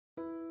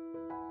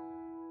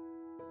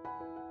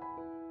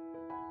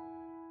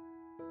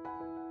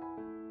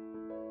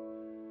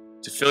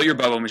To fill your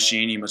bubble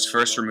machine, you must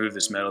first remove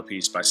this metal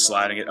piece by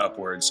sliding it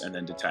upwards and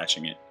then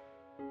detaching it.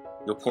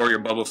 You'll pour your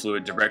bubble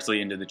fluid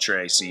directly into the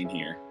tray seen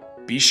here.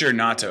 Be sure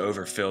not to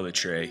overfill the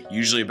tray,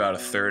 usually about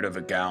 1/3 of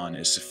a gallon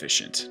is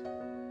sufficient.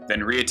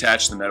 Then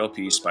reattach the metal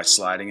piece by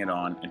sliding it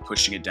on and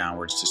pushing it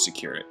downwards to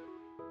secure it.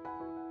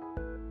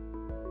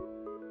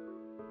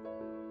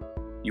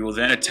 You will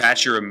then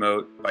attach your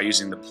remote by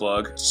using the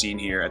plug seen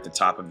here at the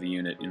top of the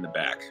unit in the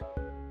back.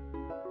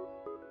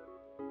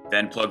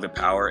 Then plug the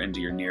power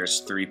into your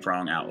nearest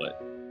 3-prong outlet.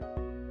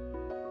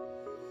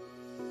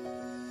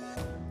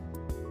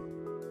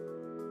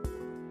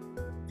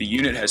 The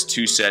unit has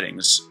 2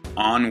 settings,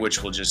 on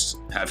which will just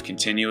have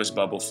continuous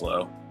bubble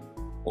flow,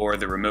 or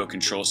the remote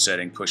control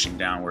setting pushing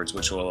downwards,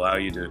 which will allow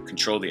you to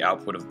control the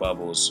output of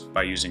bubbles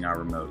by using our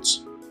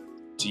remotes.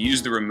 To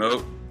use the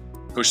remote,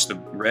 push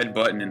the red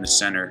button in the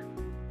center.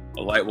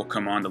 A light will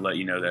come on to let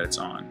you know that it's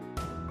on.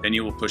 Then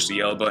you will push the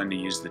yellow button to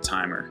use the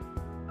timer.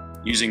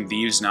 Using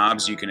these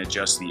knobs, you can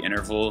adjust the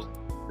interval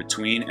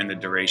between and the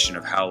duration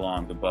of how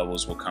long the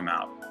bubbles will come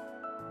out.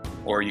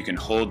 Or you can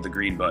hold the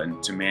green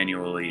button to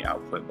manually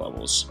output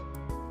bubbles.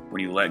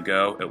 When you let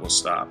go, it will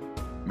stop.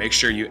 Make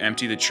sure you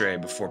empty the tray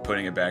before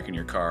putting it back in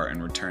your car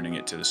and returning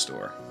it to the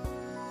store.